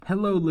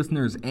Hello,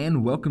 listeners,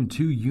 and welcome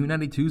to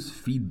U92's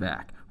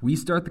Feedback. We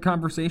start the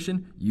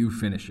conversation, you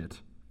finish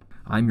it.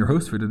 I'm your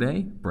host for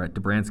today, Brett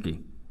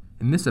Dobransky.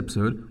 In this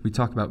episode, we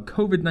talk about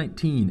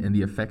COVID-19 and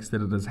the effects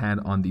that it has had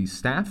on the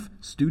staff,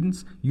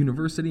 students,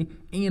 university,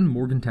 and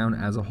Morgantown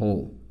as a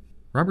whole.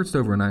 Robert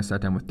Stover and I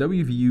sat down with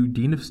WVU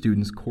Dean of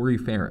Students Corey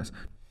Ferris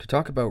to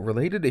talk about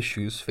related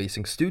issues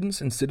facing students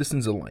and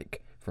citizens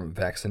alike, from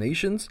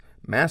vaccinations,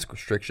 mask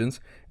restrictions,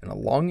 and a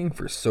longing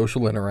for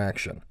social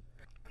interaction.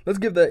 Let's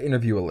give that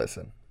interview a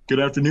listen. Good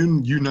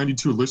afternoon,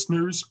 U92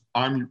 listeners.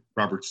 I'm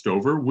Robert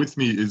Stover. With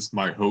me is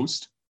my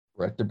host,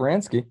 Brett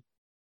Dobransky.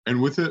 And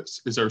with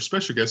us is our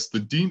special guest, the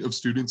Dean of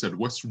Students at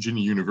West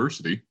Virginia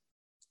University,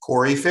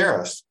 Corey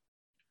Ferris.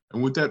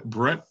 And with that,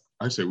 Brett,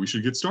 I say we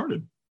should get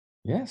started.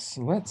 Yes,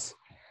 let's.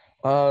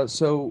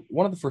 So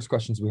one of the first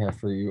questions we have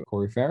for you,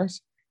 Corey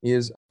Ferris,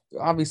 is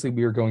obviously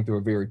we are going through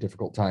a very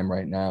difficult time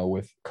right now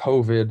with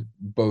COVID,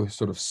 both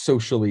sort of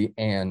socially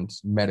and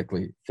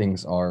medically.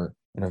 Things are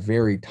in a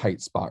very tight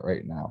spot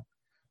right now.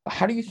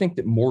 How do you think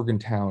that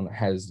Morgantown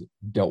has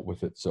dealt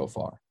with it so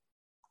far?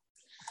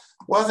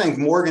 Well, I think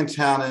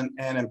Morgantown,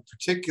 and in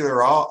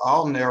particular,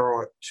 I'll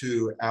narrow it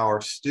to our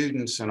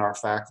students and our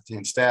faculty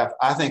and staff.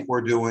 I think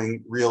we're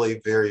doing really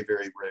very,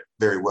 very,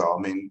 very well.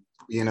 I mean,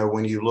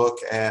 when you look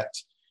at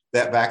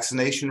that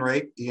vaccination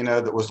rate,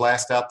 that was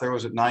last out there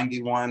was at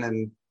 91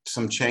 and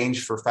some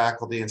change for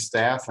faculty and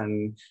staff,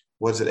 and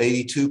was it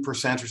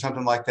 82% or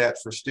something like that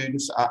for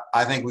students?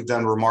 I think we've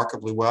done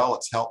remarkably well.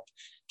 It's helped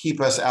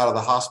keep us out of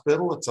the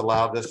hospital. It's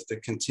allowed us to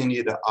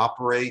continue to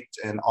operate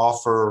and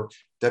offer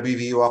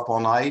WVU Up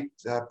All Night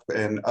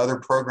and other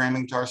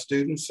programming to our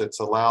students. It's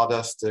allowed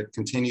us to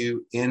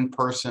continue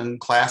in-person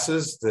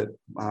classes that,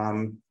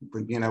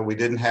 we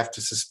didn't have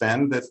to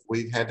suspend that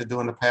we had to do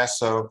in the past.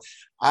 So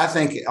I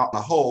think on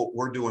the whole,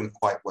 we're doing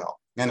quite well.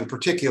 And in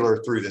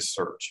particular through this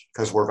surge,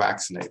 because we're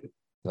vaccinated.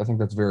 I think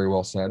that's very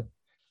well said.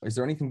 Is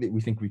there anything that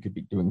we think we could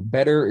be doing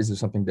better? Is there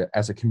something that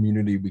as a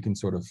community we can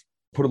sort of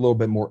put a little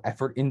bit more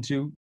effort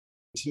into?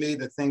 To me,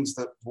 the things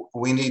that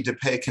we need to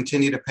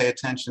continue to pay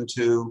attention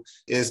to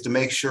is to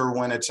make sure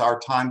when it's our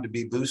time to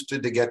be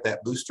boosted, to get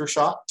that booster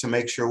shot, to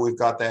make sure we've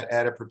got that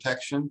added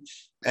protection,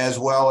 as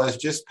well as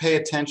just pay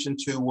attention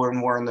to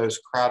when we're in those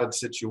crowded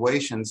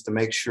situations to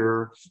make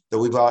sure that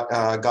we've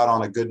got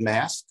on a good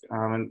mask.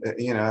 And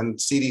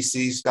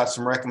CDC's got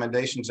some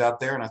recommendations out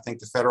there, and I think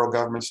the federal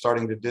government's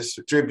starting to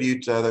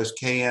distribute those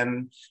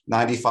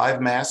KN95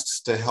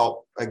 masks to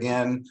help,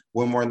 again,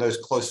 when we're in those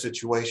close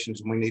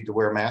situations and we need to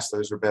wear masks,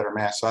 those are better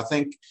masks. So I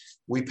think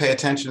we pay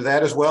attention to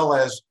that, as well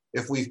as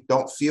if we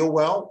don't feel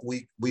well,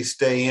 we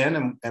stay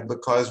in, and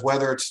because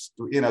whether it's,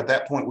 at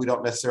that point, we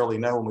don't necessarily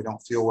know when we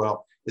don't feel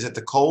well. Is it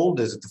the cold?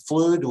 Is it the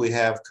flu? Do we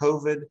have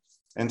COVID?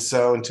 And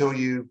so until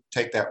you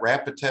take that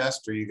rapid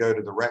test or you go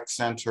to the rec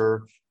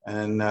center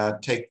and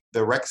take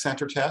the rec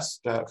center test,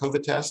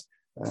 COVID test,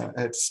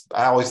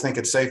 I always think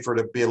it's safer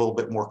to be a little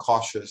bit more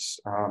cautious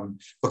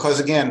because,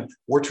 again,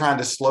 we're trying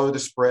to slow the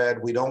spread.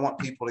 We don't want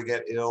people to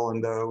get ill.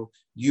 And though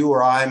you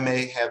or I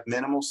may have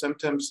minimal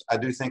symptoms, I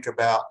do think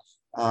about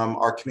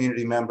our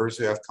community members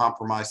who have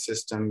compromised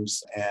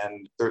systems,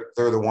 and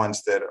they're the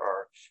ones that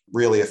are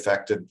really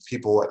affected,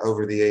 people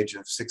over the age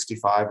of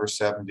 65 or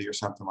 70 or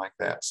something like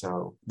that.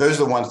 So those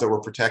are the ones that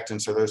we're protecting.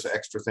 So those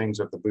extra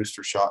things of the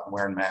booster shot and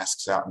wearing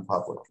masks out in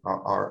public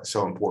are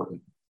so important.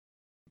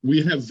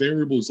 We have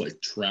variables like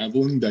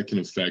traveling that can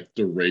affect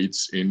the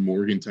rates in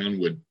Morgantown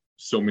with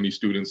so many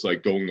students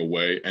like going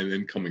away and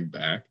then coming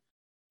back.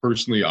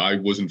 Personally, I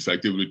was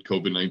infected with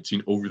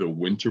COVID-19 over the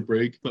winter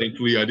break.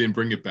 Thankfully, I didn't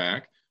bring it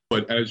back.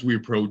 But as we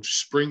approach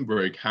spring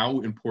break,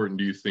 how important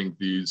do you think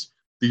these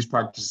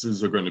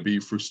practices are going to be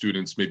for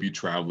students maybe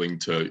traveling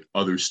to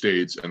other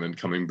states and then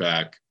coming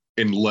back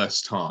in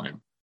less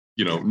time?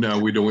 Now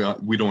we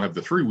don't have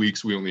the 3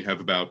 weeks. We only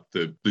have about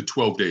the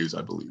 12 days,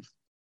 I believe.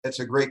 It's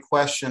a great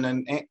question.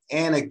 And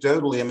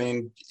anecdotally, I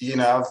mean,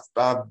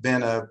 I've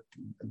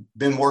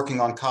been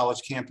working on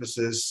college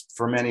campuses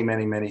for many,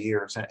 many, many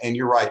years. And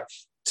you're right.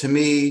 To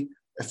me,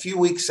 a few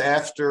weeks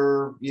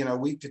after,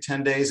 week to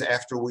 10 days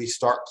after we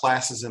start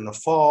classes in the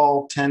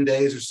fall, 10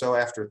 days or so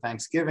after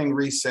Thanksgiving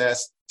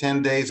recess,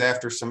 10 days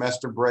after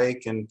semester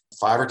break, and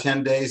 5 or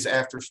 10 days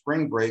after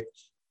spring break,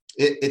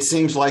 it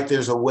seems like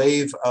there's a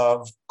wave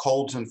of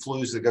colds and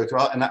flus that go through,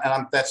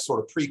 and that's sort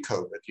of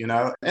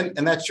pre-COVID,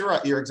 and that's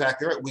you're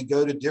exactly right. We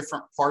go to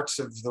different parts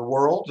of the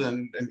world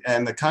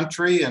and the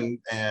country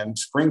and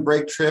spring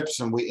break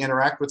trips, and we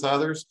interact with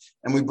others,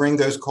 and we bring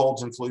those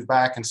colds and flus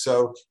back. And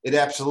so it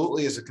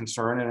absolutely is a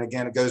concern. And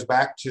again, it goes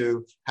back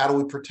to how do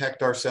we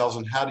protect ourselves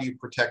and how do you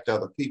protect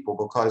other people?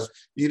 Because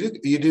you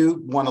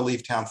do want to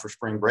leave town for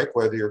spring break,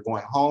 whether you're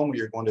going home or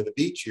you're going to the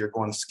beach, or you're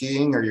going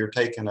skiing, or you're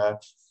taking a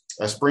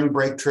spring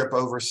break trip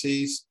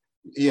overseas.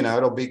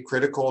 It'll be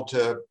critical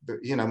to,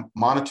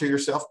 monitor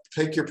yourself,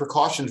 take your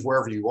precautions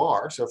wherever you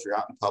are. So if you're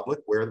out in public,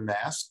 wear the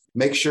mask,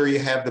 make sure you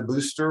have the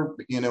booster,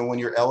 when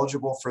you're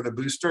eligible for the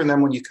booster. And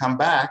then when you come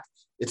back,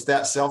 it's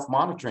that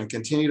self-monitoring,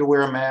 continue to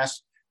wear a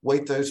mask,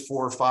 wait those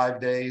 4 or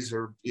 5 days,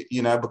 or,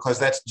 because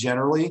that's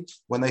generally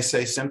when they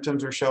say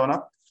symptoms are showing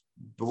up.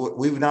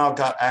 We've now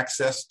got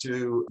access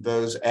to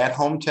those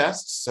at-home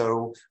tests.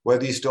 So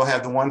whether you still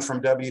have the one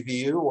from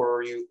WVU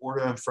or you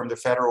order them from the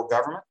federal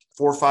government,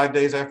 4 or 5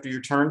 days after you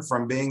return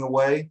from being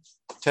away,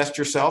 test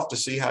yourself to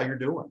see how you're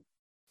doing.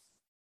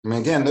 I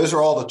mean, again, those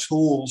are all the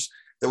tools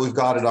that we've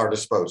got at our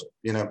disposal.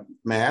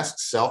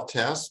 Masks,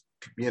 self-tests,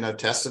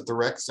 tests at the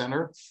rec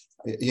center,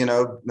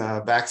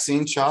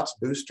 vaccine shots,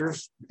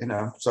 boosters,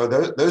 So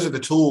those are the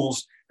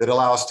tools that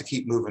allow us to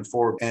keep moving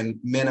forward and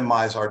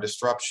minimize our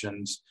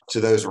disruptions to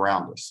those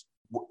around us.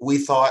 We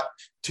thought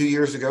 2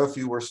 years ago, if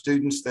you were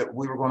students, that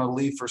we were going to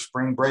leave for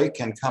spring break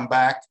and come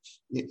back,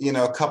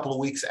 a couple of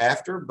weeks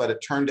after, but it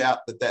turned out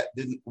that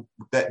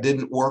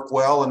didn't work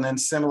well. And then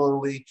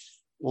similarly,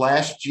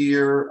 last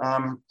year,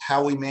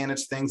 how we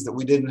managed things, that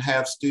we didn't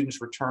have students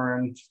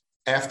return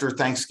after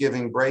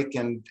Thanksgiving break,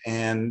 and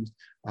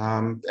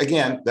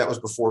again, that was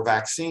before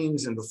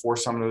vaccines and before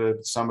some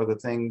of the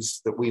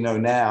things that we know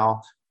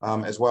now,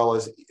 as well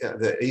as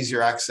the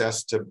easier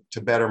access to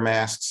better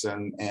masks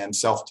and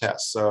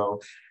self-tests.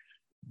 So,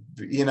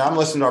 I'm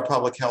listening to our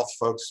public health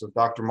folks with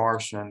Dr.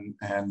 Marsh and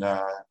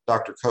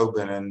Dr.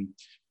 Coben, and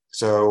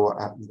so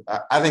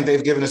I think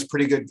they've given us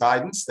pretty good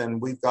guidance, and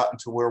we've gotten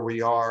to where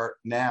we are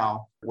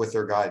now with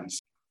their guidance.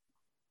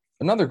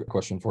 Another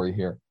question for you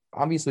here.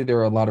 Obviously, there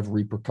are a lot of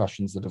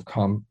repercussions that have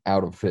come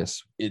out of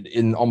this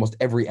in almost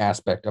every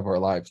aspect of our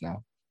lives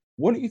now.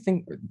 What do you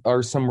think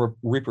are some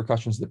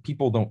repercussions that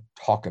people don't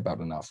talk about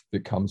enough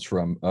that comes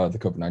from the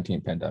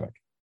COVID-19 pandemic?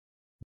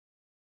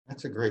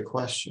 That's a great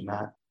question.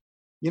 I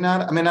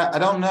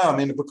don't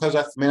know. Because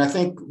I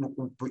think,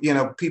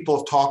 people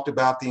have talked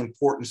about the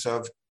importance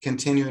of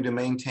continuing to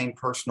maintain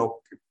personal,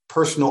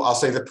 I'll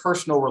say the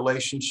personal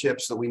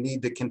relationships, that we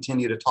need to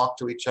continue to talk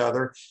to each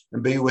other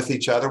and be with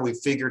each other. We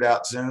figured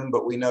out Zoom,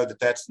 but we know that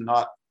that's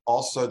not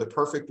also the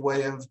perfect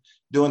way of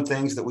doing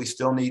things, that we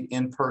still need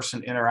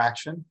in-person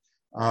interaction.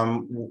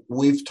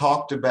 We've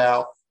talked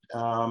about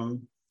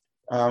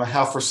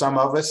how for some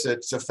of us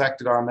it's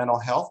affected our mental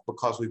health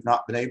because we've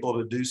not been able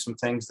to do some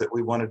things that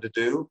we wanted to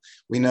do.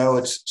 We know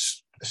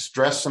it's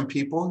stressed some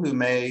people who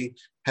may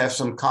have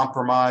some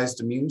compromised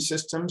immune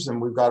systems,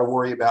 and we've got to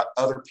worry about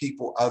other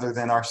people other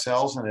than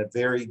ourselves in a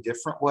very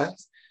different way.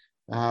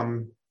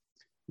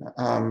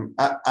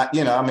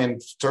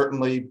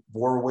 Certainly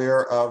we're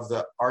aware of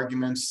the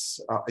arguments,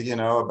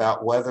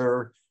 about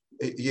whether,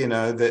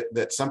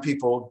 that some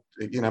people,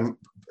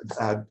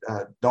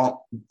 don't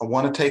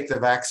want to take the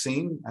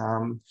vaccine.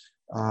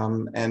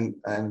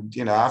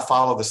 I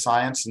follow the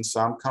science, and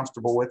so I'm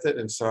comfortable with it.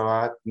 And so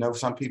I know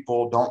some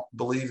people don't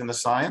believe in the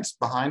science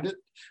behind it.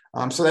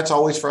 So that's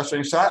always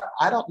frustrating. So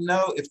I don't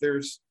know if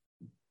there's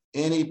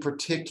any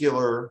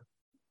particular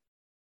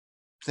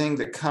thing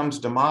that comes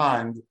to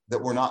mind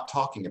that we're not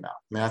talking about.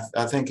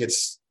 I think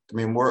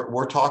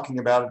we're talking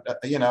about,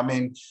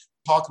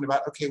 talking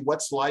about, okay,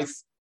 what's life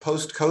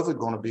post-COVID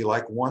going to be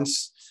like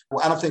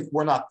I don't think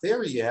we're not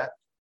there yet,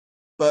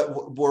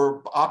 but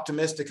we're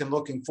optimistic and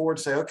looking forward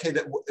to say, okay,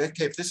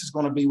 if this is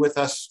going to be with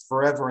us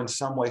forever in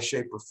some way,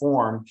 shape, or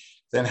form,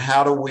 then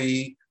how do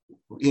we,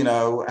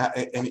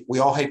 and we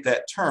all hate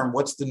that term,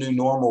 what's the new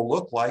normal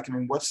look like?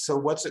 What's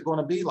it going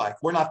to be like?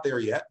 We're not there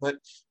yet, but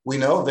we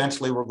know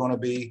eventually we're going to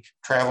be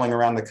traveling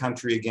around the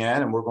country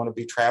again, and we're going to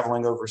be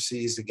traveling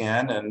overseas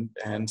again.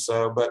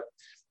 But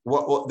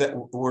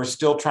we're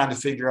still trying to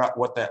figure out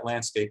what that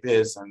landscape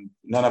is, and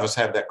none of us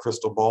have that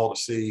crystal ball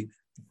to see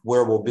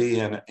where we'll be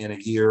in a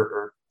year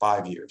or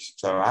 5 years.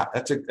 So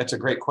that's a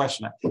great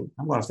question.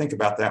 I'm going to think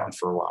about that one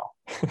for a while.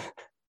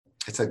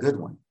 It's a good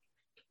one.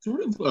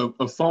 Sort of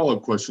a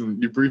follow-up question.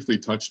 You briefly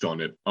touched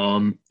on it.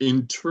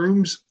 In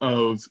terms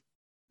of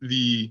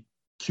the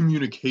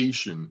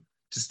communication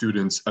to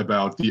students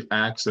about the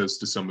access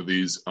to some of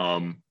these,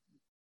 some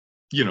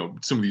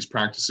of these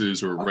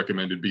practices or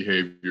recommended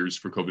behaviors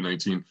for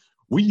COVID-19,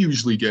 we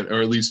usually get,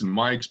 or at least in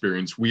my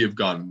experience, we have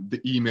gotten the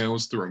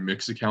emails through our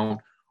Mix account.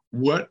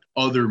 What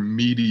other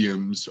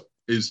mediums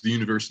is the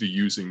university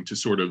using to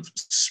sort of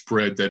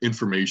spread that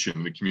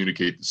information to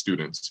communicate to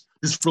students?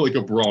 Just for like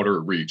a broader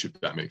reach, if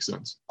that makes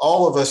sense.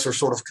 All of us are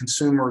sort of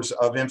consumers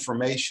of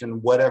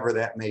information, whatever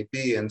that may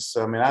be. And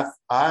so,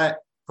 I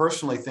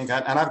personally think,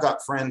 and I've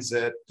got friends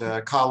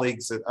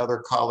colleagues at other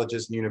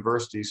colleges and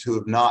universities who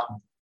have not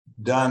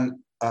done,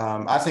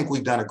 I think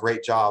we've done a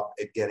great job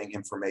at getting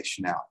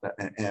information out.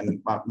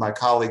 And my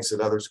colleagues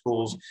at other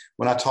schools,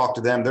 when I talk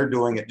to them, they're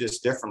doing it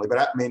just differently. But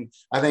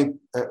I think,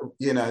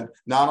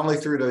 not only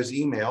through those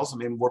emails,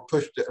 we're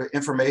pushed,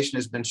 information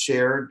has been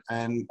shared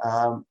and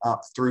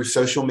through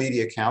social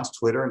media accounts,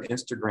 Twitter and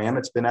Instagram.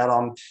 It's been out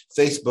on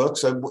Facebook.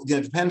 So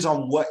it depends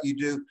on what you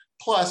do.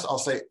 Plus, I'll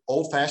say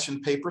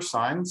old-fashioned paper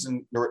signs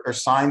or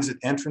signs at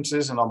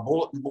entrances and on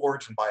bulletin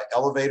boards and by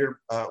elevator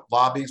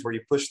lobbies where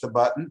you push the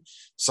button.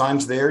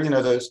 Signs there,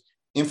 those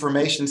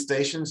information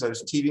stations,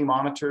 those TV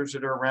monitors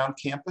that are around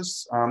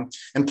campus.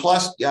 And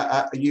plus,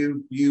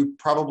 you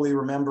probably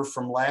remember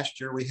from last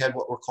year, we had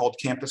what were called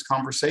campus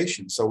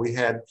conversations. So we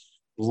had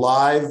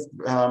live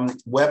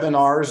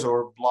webinars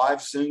or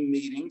live Zoom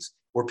meetings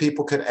where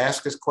people could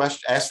ask us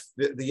questions, ask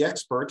the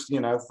experts,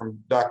 from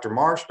Dr.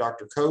 Marsh,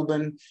 Dr.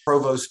 Coben,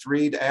 Provost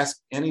Reed, ask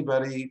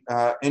anybody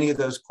any of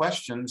those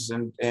questions.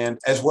 And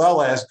as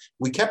well as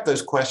we kept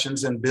those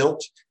questions and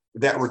built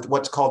that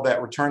what's called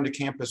that Return to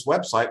Campus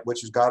website,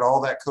 which has got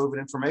all that COVID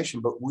information.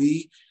 But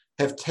we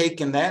have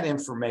taken that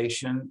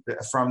information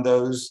from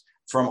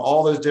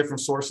all those different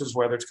sources,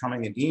 whether it's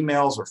coming in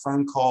emails or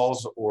phone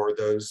calls or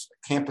those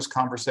campus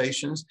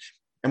conversations,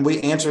 and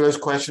we answer those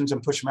questions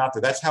and push them out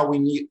there. That's how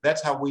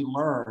we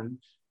learn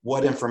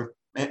what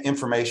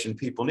information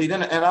people need.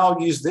 And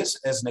I'll use this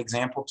as an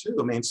example too.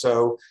 I mean,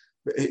 so,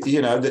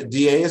 the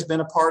DA has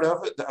been a part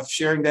of it, of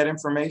sharing that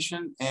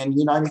information, and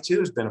U92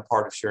 has been a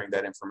part of sharing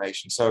that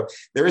information. So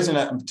there's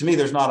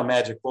not a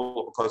magic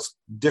bullet, because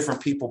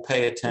different people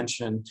pay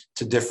attention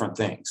to different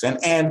things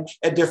and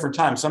at different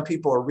times. Some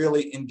people are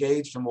really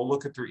engaged and will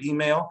look at their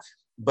email,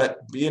 but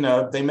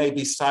they may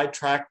be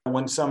sidetracked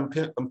when some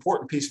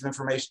important piece of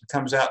information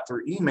comes out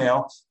through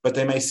email, but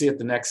they may see it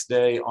the next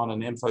day on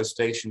an info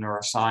station or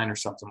a sign or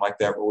something like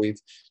that, where we've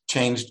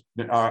changed,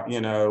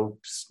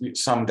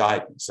 some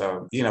guidance.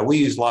 So, we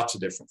use lots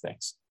of different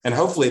things, and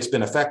hopefully it's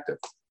been effective.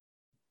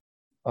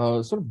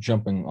 Sort of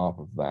jumping off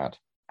of that,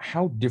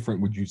 how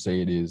different would you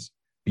say it is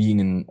being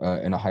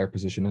in a higher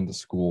position in the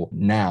school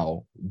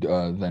now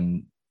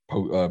than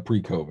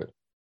pre-COVID?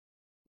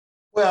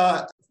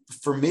 Well,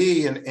 for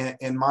me,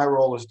 in my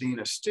role as Dean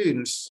of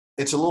Students,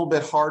 it's a little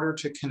bit harder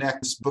to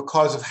connect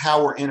because of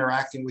how we're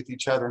interacting with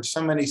each other. And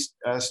so many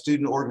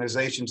student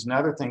organizations and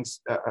other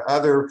things,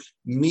 other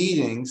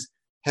meetings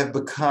have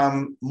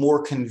become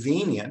more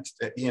convenient,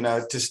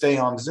 to stay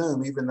on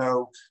Zoom, even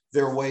though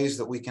there are ways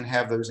that we can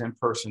have those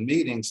in-person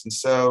meetings. And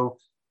so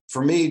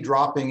for me,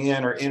 dropping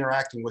in or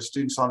interacting with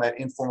students on that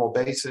informal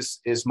basis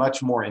is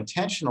much more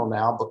intentional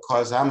now,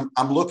 because I'm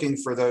looking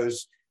for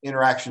those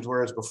interactions,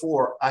 whereas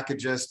before I could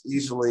just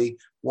easily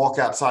walk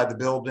outside the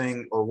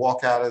building or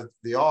walk out of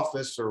the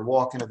office or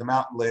walk into the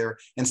mountain layer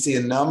and see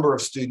a number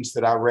of students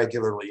that I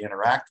regularly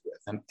interact with.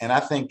 And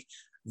I think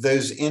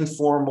those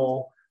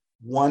informal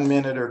 1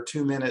 minute or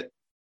 2 minute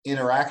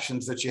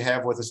interactions that you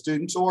have with the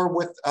students or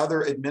with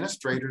other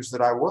administrators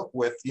that I work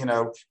with,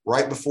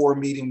 right before a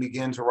meeting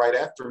begins or right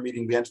after a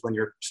meeting begins, when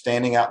you're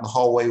standing out in the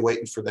hallway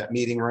waiting for that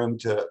meeting room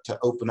to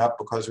open up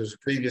because there's a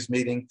previous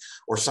meeting,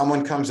 or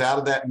someone comes out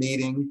of that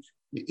meeting,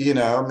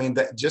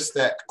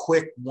 that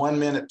quick 1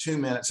 minute, 2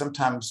 minutes,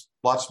 sometimes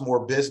lots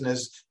more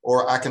business,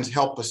 or I can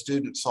help a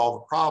student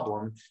solve a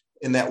problem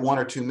in that 1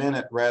 or 2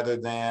 minute, rather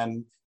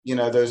than,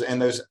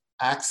 those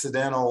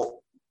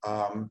accidental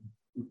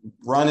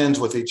run-ins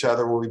with each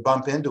other where we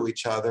bump into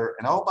each other.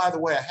 And, oh, by the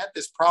way, I had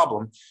this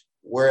problem.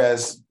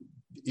 Whereas,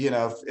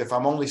 if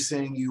I'm only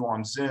seeing you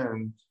on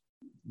Zoom,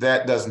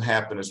 that doesn't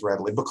happen as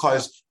readily,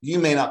 because you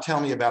may not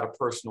tell me about a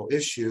personal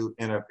issue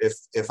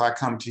if I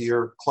come to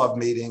your club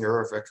meeting,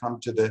 or if I come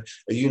to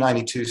a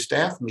U92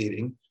 staff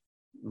meeting.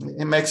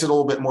 It makes it a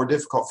little bit more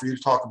difficult for you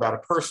to talk about a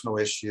personal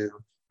issue,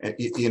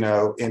 in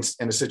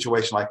a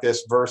situation like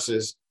this,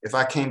 versus if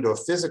I came to a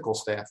physical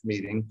staff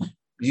meeting,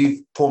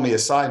 you pull me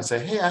aside and say,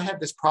 hey, I had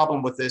this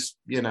problem with this,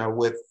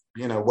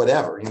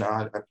 whatever,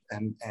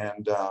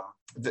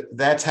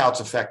 that's how it's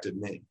affected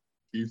me.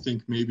 Do you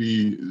think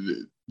maybe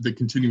the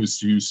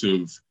continuous use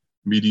of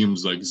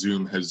mediums like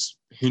Zoom has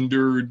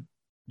hindered,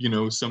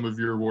 some of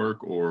your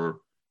work,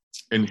 or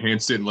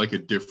enhanced it in like a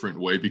different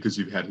way because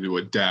you've had to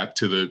adapt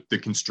to the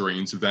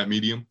constraints of that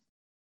medium?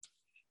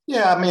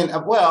 Yeah,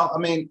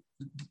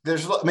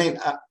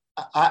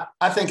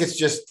 I think it's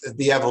just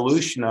the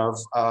evolution of,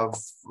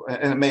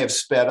 and it may have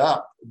sped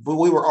up, but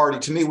we were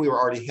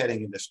already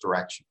heading in this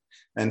direction.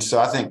 And so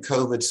I think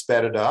COVID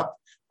sped it up.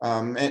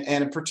 And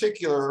in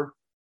particular,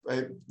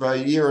 a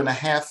year and a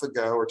half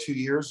ago or 2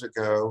 years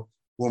ago,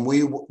 when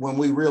we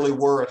really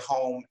were at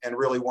home and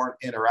really weren't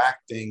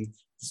interacting,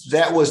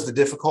 that was the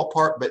difficult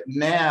part. But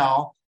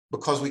now,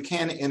 because we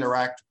can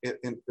interact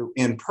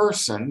in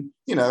person,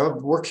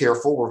 we're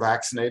careful, we're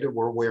vaccinated,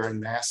 we're wearing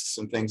masks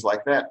and things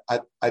like that.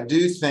 I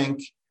do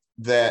think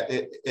that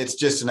it's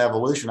just an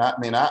evolution. I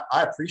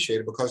appreciate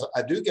it, because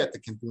I do get the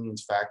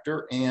convenience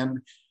factor. And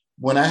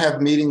when I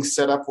have meetings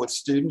set up with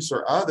students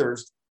or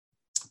others,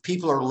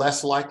 people are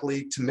less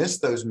likely to miss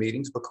those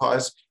meetings,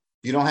 because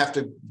you don't have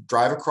to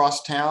drive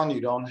across town.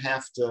 You don't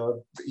have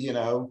to,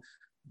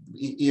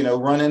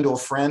 run into a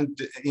friend,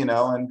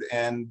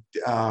 and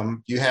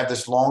you have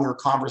this longer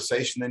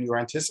conversation than you were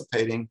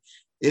anticipating.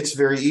 It's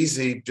very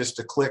easy just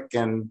to click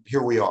and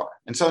here we are.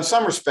 And so in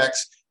some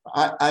respects,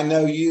 I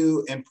know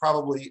you and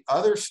probably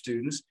other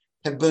students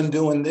have been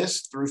doing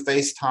this through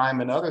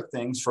FaceTime and other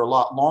things for a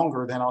lot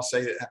longer than, I'll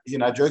say,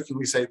 I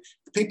jokingly say,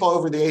 people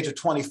over the age of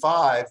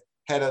 25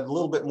 had a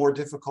little bit more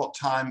difficult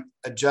time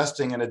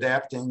adjusting and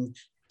adapting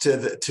to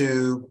the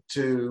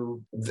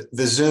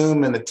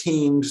Zoom and the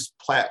Teams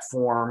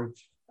platform,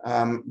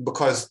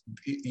 because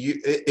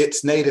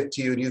it's native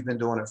to you and you've been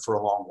doing it for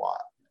a long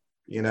while,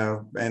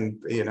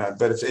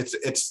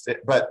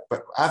 but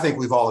I think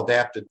we've all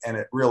adapted, and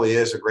it really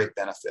is a great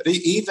benefit.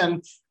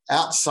 Even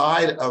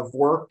outside of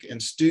work and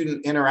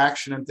student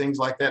interaction and things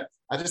like that,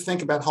 I just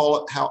think about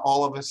how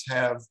all of us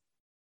have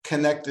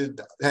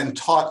connected and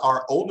taught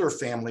our older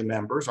family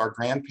members, our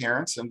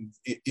grandparents and,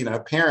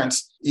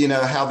 parents,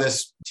 how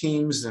this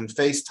Teams and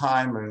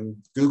FaceTime and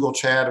Google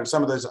Chat and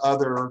some of those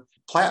other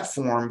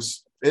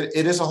platforms,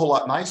 it is a whole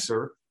lot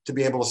nicer to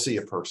be able to see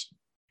a person.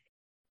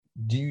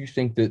 Do you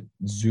think that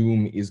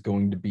Zoom is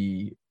going to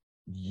be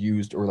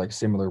used, or like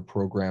similar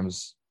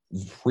programs,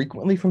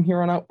 frequently from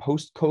here on out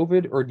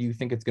post-COVID, or do you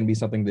think it's going to be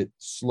something that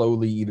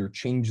slowly either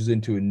changes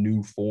into a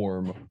new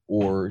form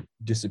or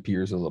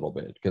disappears a little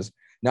bit? Because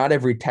not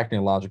every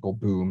technological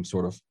boom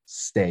sort of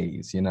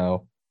stays,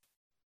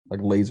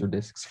 like laser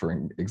discs, for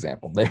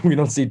example. We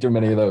don't see too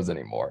many of those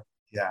anymore.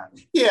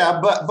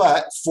 Yeah,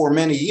 but for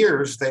many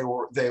years they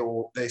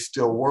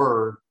still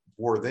were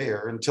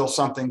there until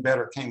something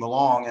better came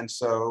along, and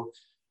so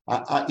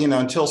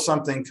until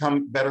something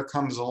better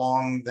comes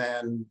along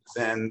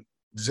than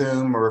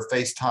Zoom or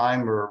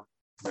FaceTime or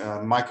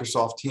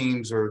Microsoft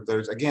Teams or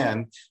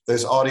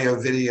those audio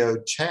video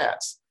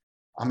chats.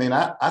 I mean,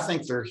 I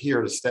think they're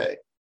here to stay.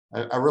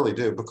 I really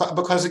do,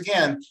 because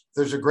again,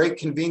 there's a great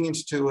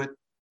convenience to it,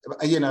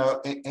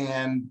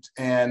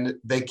 and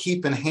they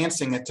keep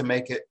enhancing it to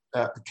make it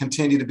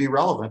continue to be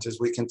relevant as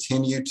we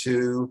continue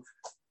to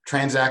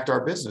transact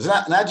our business.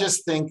 And I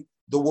just think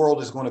the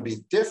world is going to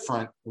be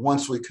different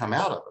once we come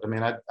out of it. I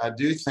mean, I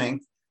do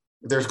think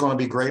there's going to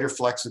be greater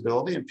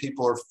flexibility, and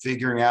people are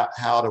figuring out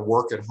how to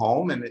work at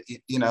home. And,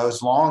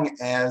 as long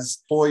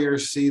as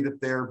employers see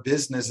that their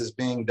business is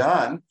being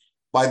done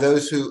by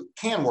those who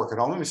can work at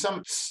home. I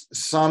mean,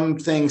 some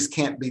things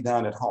can't be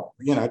done at home,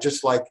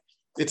 just like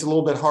it's a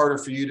little bit harder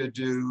for you to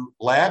do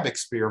lab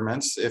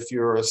experiments if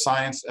you're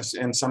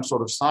in some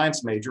sort of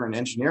science major, an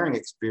engineering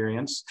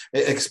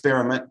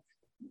experiment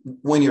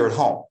when you're at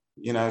home,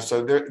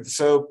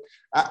 So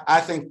I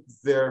think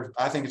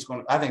it's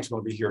going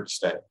to be here to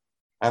stay.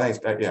 I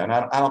think that, and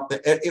I don't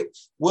think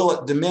will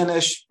it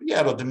diminish?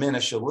 Yeah, it'll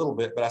diminish a little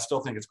bit, but I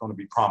still think it's going to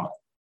be prominent.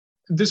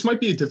 This might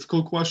be a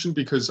difficult question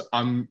because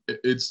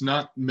it's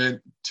not meant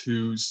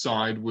to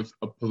side with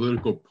a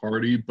political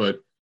party, but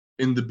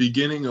in the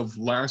beginning of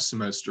last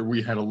semester,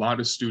 we had a lot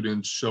of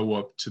students show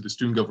up to the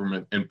student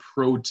government and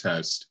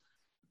protest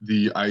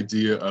the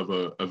idea of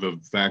a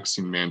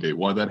vaccine mandate.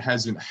 While that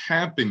hasn't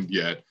happened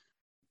yet,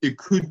 it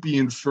could be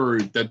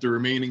inferred that the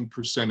remaining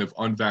percent of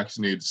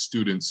unvaccinated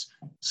students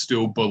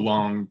still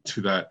belong to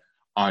that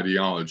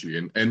ideology.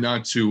 And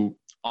not to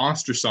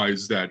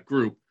ostracize that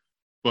group,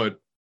 but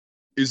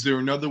is there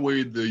another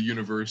way the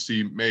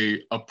university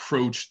may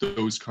approach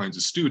those kinds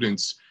of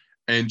students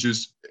and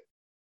just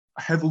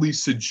heavily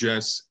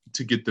suggest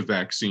to get the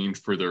vaccine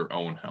for their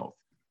own health?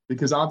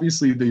 Because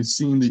obviously they've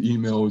seen the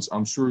emails.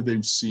 I'm sure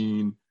they've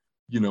seen,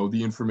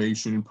 the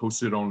information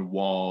posted on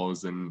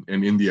walls and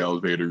in the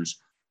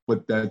elevators,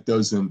 but that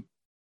doesn't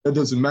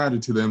matter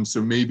to them.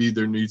 So maybe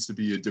there needs to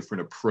be a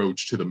different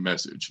approach to the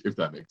message, if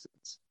that makes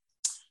sense.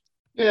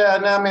 Yeah,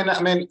 no,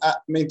 I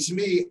mean, to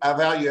me, I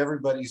value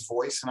everybody's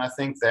voice, and I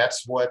think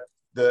that's what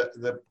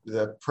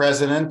the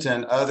president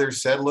and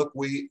others said. Look,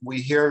 we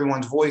hear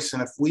everyone's voice,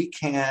 and if we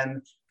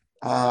can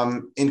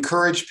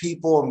encourage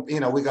people,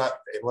 we got,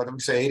 what did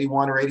we say,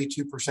 81 or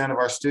 82% of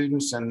our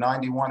students and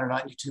 91 or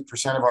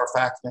 92% of our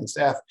faculty and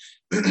staff.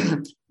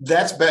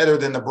 That's better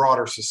than the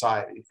broader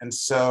society, and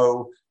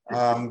so.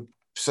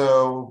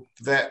 So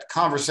that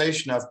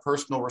conversation of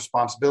personal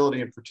responsibility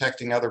and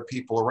protecting other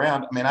people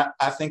around,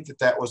 I think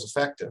that was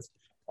effective.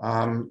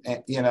 And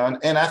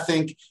I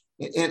think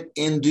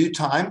in due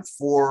time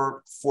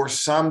for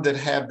some that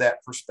have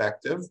that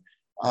perspective,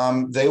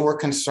 they were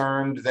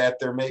concerned that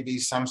there may be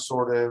some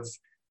sort of,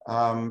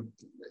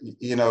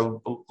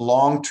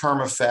 long-term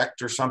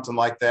effect or something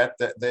like that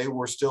they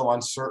were still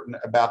uncertain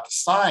about the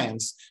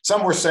science.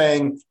 Some were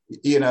saying,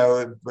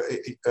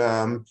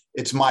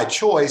 it's my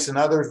choice, and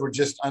others were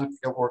just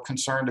were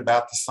concerned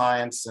about the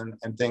science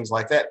and things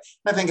like that.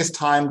 And I think as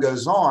time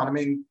goes on,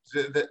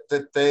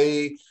 that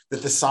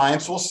the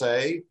science will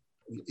say,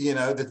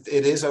 that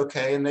it is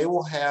okay, and they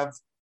will have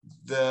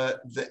the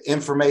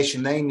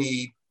information they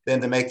need then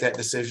to make that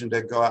decision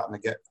to go out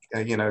and get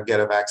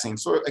a vaccine.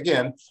 So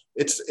again,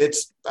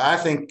 I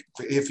think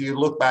if you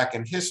look back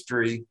in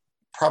history,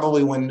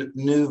 probably when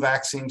new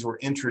vaccines were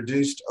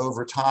introduced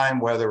over time,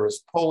 whether it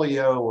was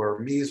polio or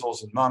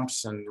measles and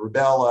mumps and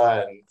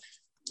rubella and,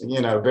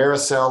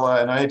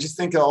 varicella, and I just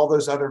think of all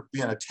those other,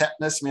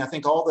 tetanus. I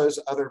think all those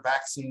other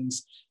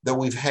vaccines that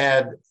we've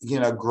had,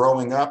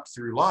 growing up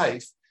through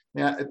life,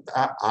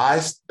 I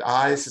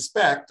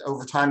suspect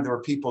over time there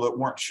were people that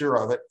weren't sure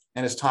of it.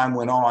 And as time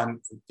went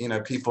on,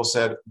 people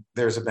said,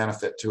 there's a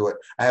benefit to it.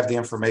 I have the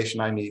information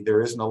I need.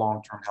 There isn't a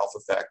long-term health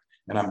effect,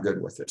 and I'm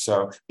good with it.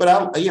 So,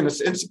 but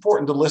it's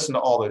important to listen to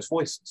all those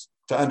voices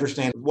to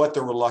understand what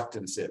the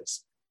reluctance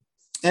is.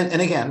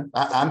 And again,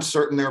 I'm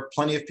certain there are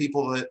plenty of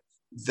people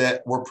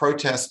that were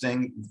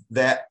protesting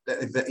the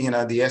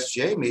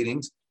SGA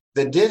meetings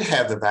that did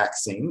have the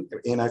vaccine.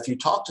 If you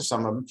talk to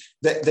some of them,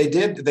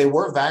 they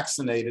were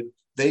vaccinated.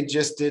 They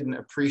just didn't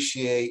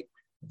appreciate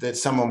that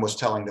someone was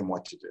telling them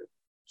what to do.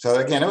 So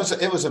again,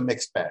 it was a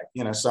mixed bag.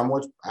 Some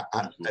would,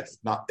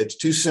 it's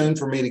too soon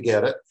for me to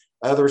get it.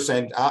 Others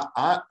saying,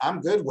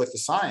 I'm good with the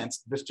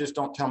science, just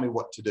don't tell me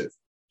what to do.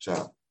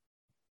 So.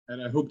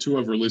 And I hope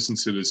whoever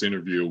listens to this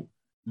interview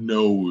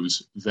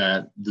knows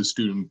that the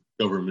student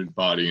government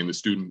body and the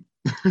student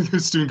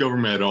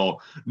government at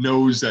all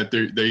knows that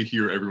they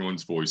hear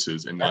everyone's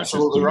voices and not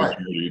Absolutely just the right.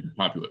 majority of the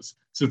populace.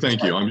 So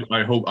thank you.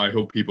 I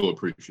hope people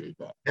appreciate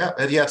that. Yeah,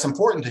 it's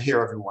important to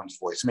hear everyone's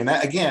voice. I mean,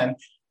 again,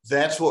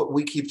 that's what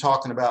we keep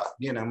talking about.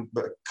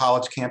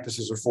 College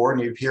campuses are for, and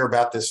you hear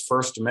about this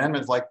First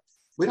Amendment. Like,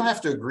 we don't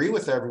have to agree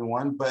with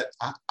everyone, but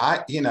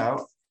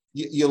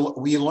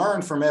we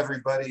learn from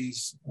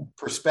everybody's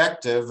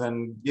perspective,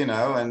 and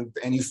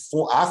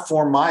I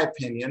form my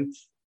opinion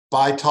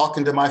by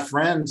talking to my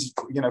friends,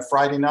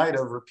 Friday night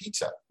over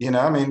pizza.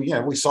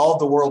 We solve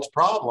the world's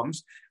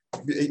problems,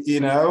 but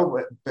you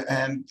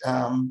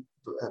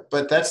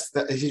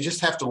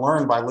just have to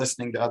learn by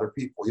listening to other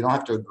people. You don't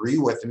have to agree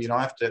with them. You don't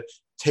have to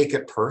take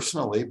it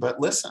personally, but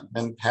listen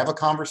and have a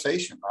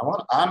conversation.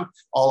 I'm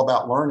all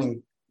about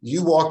learning.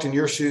 You walked in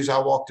your shoes, I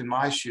walked in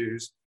my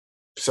shoes.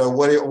 So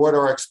what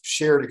are our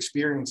shared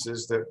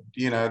experiences that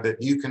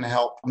you can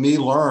help me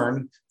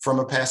learn from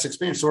a past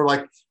experience? Sort of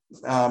like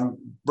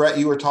Brett,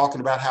 you were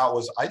talking about how it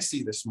was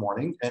icy this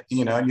morning, and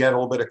you had a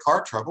little bit of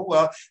car trouble.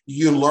 Well,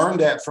 you learned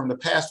that from the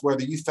past,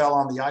 whether you fell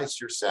on the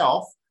ice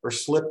yourself or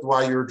slipped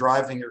while you were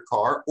driving your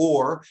car,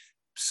 or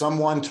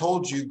someone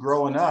told you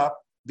growing up,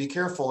 be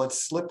careful,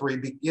 it's slippery,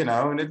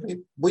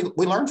 and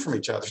we learn from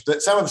each other.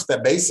 Some of it's the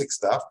basic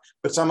stuff,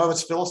 but some of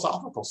it's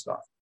philosophical stuff.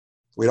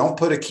 We don't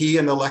put a key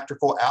in the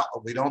electrical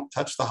outlet. We don't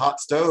touch the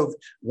hot stove.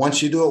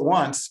 Once you do it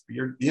once,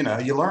 you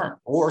learn.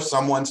 Or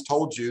someone's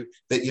told you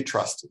that you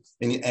trusted,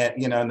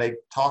 and they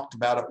talked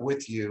about it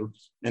with you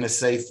in a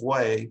safe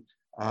way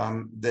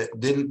that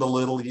didn't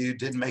belittle you,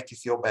 didn't make you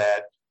feel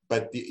bad,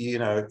 but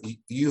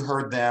you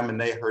heard them and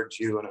they heard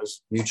you, and it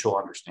was mutual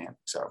understanding.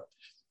 So.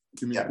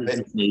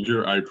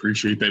 Major, I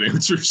appreciate that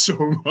answer so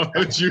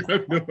much. You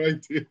have no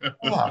idea.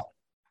 Yeah.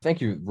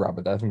 Thank you,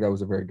 Robert. I think that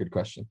was a very good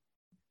question.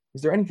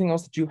 Is there anything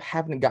else that you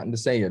haven't gotten to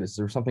say yet? Is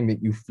there something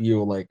that you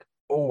feel like,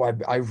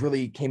 I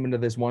really came into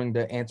this wanting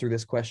to answer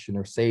this question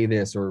or say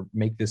this or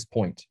make this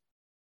point?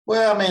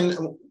 Well, I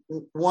mean,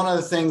 one of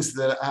the things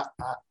that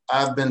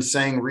I've been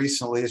saying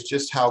recently is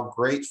just how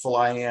grateful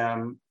I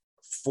am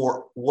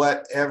for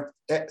whatever.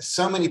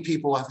 So many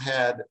people have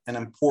had an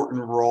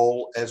important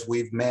role as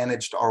we've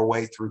managed our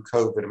way through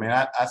COVID. I mean,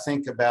 I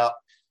think about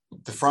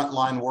the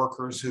frontline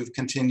workers who've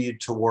continued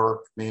to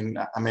work. I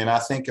mean, I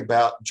think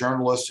about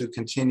journalists who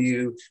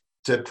continue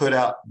to put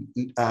out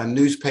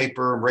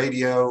newspaper and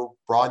radio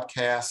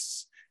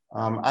broadcasts.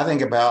 I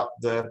think about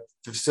the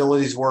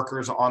facilities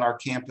workers on our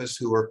campus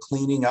who are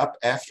cleaning up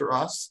after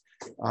us.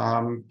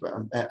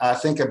 I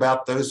think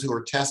about those who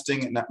are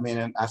testing,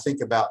 and I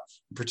think about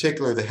in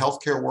particular the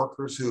healthcare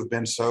workers who have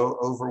been so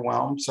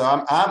overwhelmed.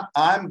 So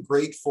I'm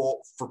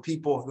grateful for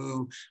people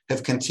who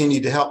have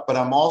continued to help, but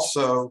I'm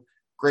also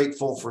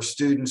grateful for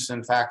students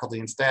and faculty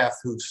and staff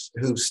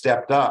who've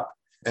stepped up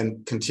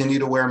and continue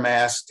to wear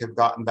masks, have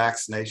gotten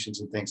vaccinations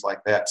and things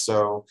like that.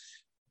 So,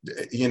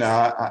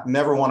 I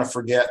never want to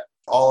forget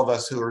all of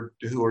us who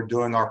are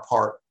doing our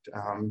part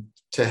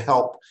to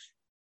help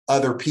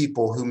other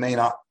people who may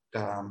not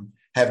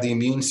have the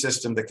immune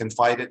system that can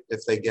fight it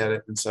if they get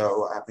it. And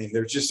so,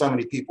 there's just so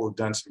many people who've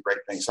done some great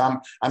things. I'm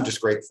just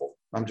grateful.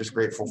 I'm just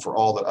grateful for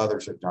all that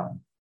others have done.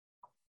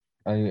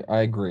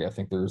 I agree. I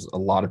think there's a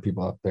lot of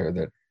people out there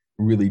that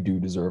really do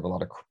deserve a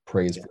lot of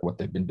praise for what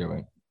they've been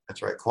doing.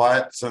 That's right.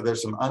 Quiet. So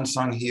there's some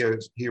unsung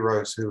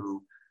heroes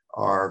who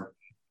are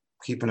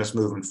keeping us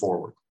moving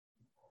forward.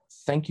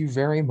 Thank you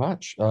very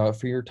much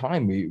for your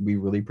time. We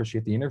really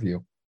appreciate the interview.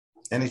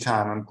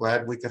 Anytime. I'm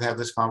glad we could have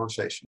this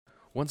conversation.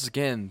 Once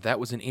again, that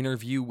was an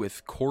interview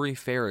with Corey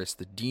Ferris,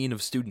 the Dean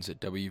of Students at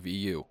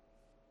WVU.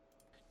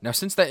 Now,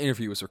 since that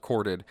interview was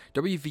recorded,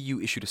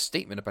 WVU issued a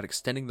statement about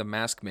extending the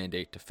mask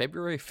mandate to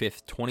February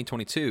 5th,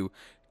 2022,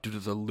 due to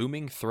the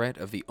looming threat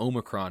of the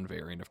Omicron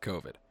variant of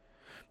COVID.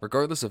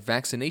 Regardless of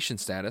vaccination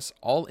status,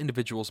 all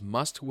individuals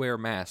must wear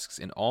masks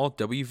in all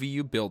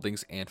WVU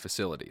buildings and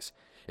facilities.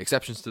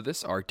 Exceptions to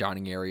this are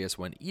dining areas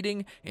when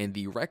eating and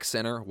the rec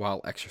center while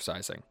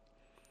exercising.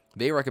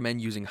 They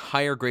recommend using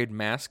higher grade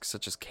masks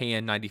such as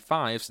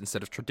KN95s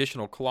instead of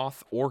traditional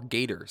cloth or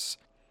gaiters.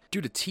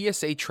 Due to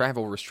TSA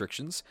travel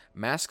restrictions,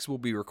 masks will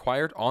be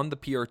required on the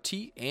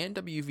PRT and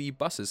WV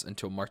buses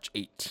until March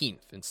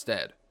 18th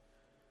instead.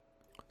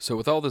 So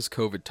with all this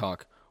COVID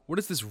talk, what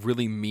does this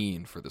really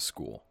mean for the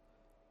school?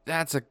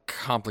 That's a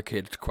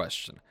complicated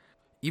question.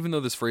 Even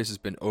though this phrase has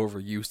been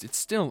overused, it's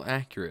still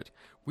accurate.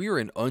 We are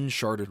in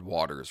uncharted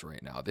waters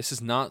right now. This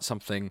is not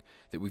something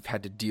that we've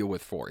had to deal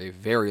with for a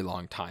very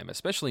long time,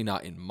 especially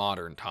not in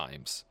modern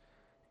times.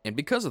 And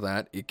because of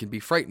that, it can be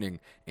frightening,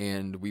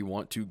 and we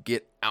want to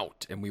get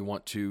out, and we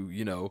want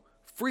to,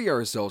 free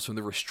ourselves from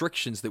the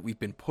restrictions that we've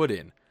been put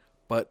in.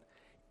 But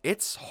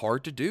it's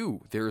hard to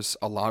do. There's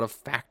a lot of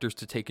factors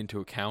to take into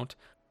account,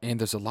 and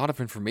there's a lot of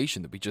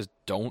information that we just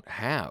don't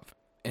have.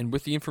 And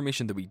with the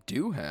information that we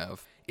do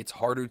have, it's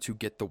harder to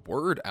get the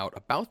word out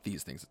about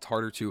these things. It's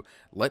harder to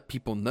let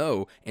people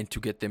know and to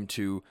get them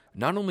to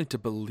not only to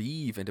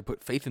believe and to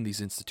put faith in these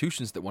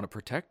institutions that want to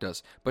protect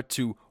us, but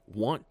to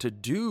want to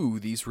do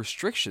these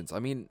restrictions. I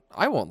mean,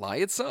 I won't lie,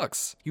 it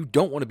sucks. You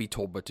don't want to be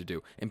told what to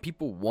do, and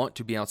people want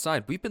to be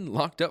outside. We've been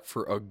locked up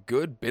for a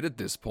good bit at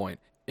this point.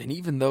 And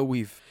even though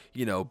we've,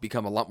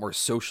 become a lot more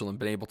social and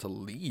been able to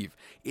leave,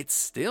 it's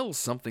still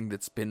something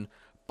that's been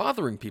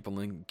bothering people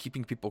and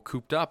keeping people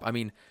cooped up. I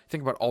mean,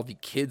 think about all the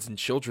kids and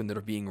children that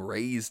are being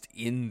raised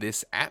in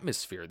this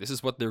atmosphere. This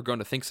is what they're going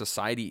to think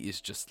society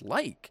is just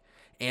like.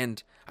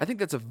 And I think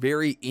that's a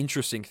very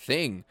interesting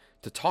thing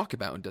to talk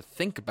about and to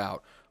think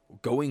about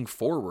going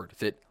forward,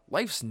 that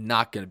life's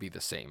not going to be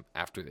the same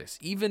after this.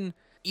 Even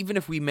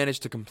if we manage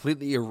to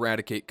completely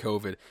eradicate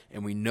COVID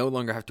and we no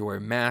longer have to wear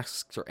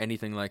masks or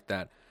anything like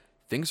that,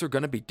 things are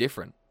going to be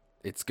different.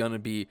 It's going to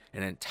be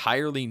an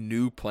entirely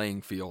new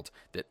playing field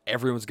that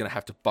everyone's going to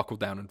have to buckle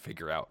down and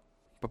figure out.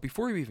 But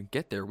before we even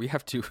get there, we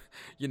have to,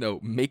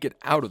 make it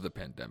out of the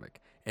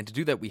pandemic. And to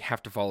do that, we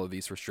have to follow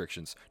these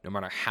restrictions, no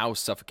matter how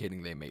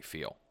suffocating they may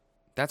feel.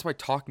 That's why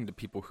talking to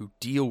people who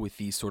deal with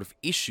these sort of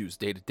issues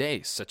day to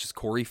day, such as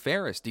Corey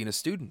Ferris, Dean of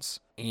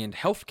Students, and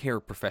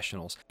healthcare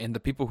professionals, and the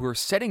people who are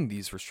setting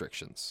these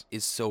restrictions,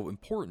 is so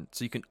important,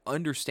 so you can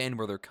understand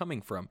where they're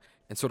coming from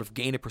and sort of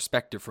gain a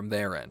perspective from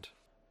their end.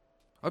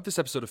 I hope this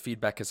episode of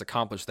Feedback has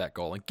accomplished that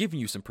goal and given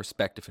you some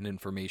perspective and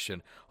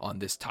information on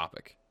this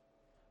topic.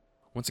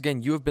 Once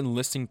again, you have been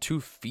listening to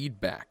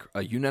Feedback,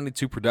 a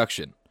U92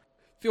 production.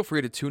 Feel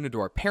free to tune into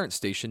our parent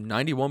station,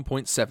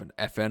 91.7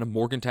 FM,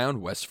 Morgantown,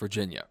 West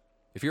Virginia.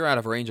 If you're out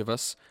of range of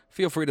us,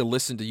 feel free to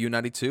listen to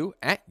U92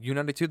 at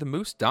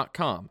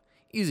u92themoose.com.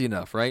 Easy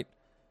enough, right?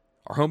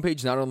 Our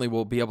homepage not only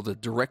will be able to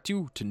direct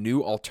you to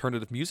new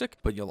alternative music,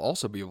 but you'll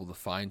also be able to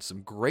find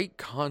some great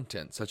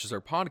content, such as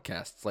our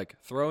podcasts like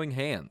Throwing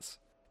Hands.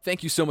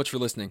 Thank you so much for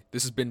listening.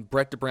 This has been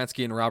Brett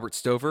Dobransky and Robert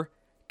Stover.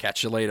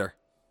 Catch you later.